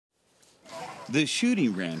The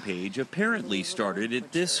shooting rampage apparently started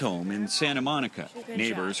at this home in Santa Monica.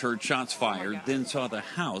 Neighbors heard shots fired, then saw the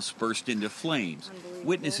house burst into flames.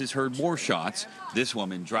 Witnesses heard more shots. This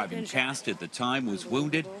woman driving past at the time was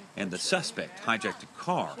wounded, and the suspect hijacked a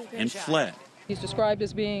car and fled. He's described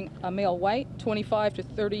as being a male white, 25 to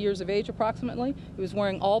 30 years of age approximately. He was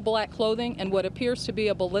wearing all black clothing and what appears to be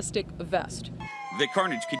a ballistic vest. The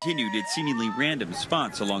carnage continued at seemingly random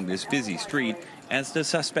spots along this busy street as the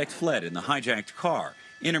suspect fled in the hijacked car,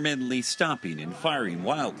 intermittently stopping and firing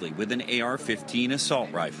wildly with an AR-15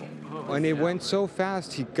 assault rifle. When he went so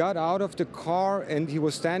fast, he got out of the car and he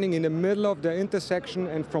was standing in the middle of the intersection,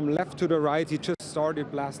 and from left to the right, he just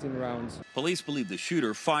started blasting rounds. Police believe the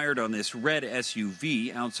shooter fired on this red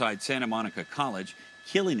SUV outside Santa Monica College,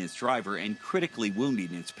 killing its driver and critically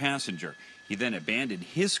wounding its passenger. He then abandoned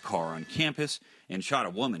his car on campus and shot a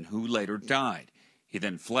woman who later died. He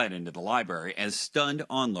then fled into the library as stunned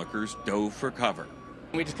onlookers dove for cover.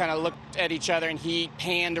 We just kind of looked at each other, and he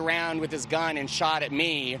panned around with his gun and shot at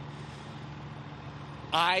me.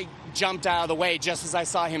 I jumped out of the way just as I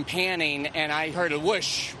saw him panning, and I heard a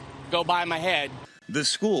whoosh go by my head. The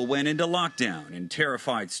school went into lockdown, and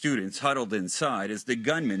terrified students huddled inside as the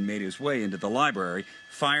gunman made his way into the library,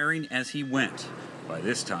 firing as he went. By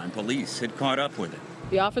this time, police had caught up with him.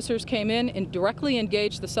 The officers came in and directly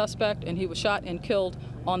engaged the suspect, and he was shot and killed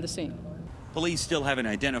on the scene. Police still haven't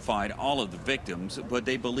identified all of the victims, but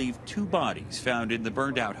they believe 2 bodies found in the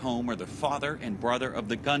burned-out home are the father and brother of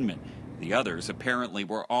the gunman. The others apparently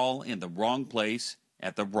were all in the wrong place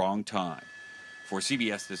at the wrong time. For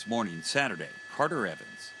CBS This Morning, Saturday, Carter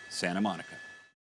Evans, Santa Monica.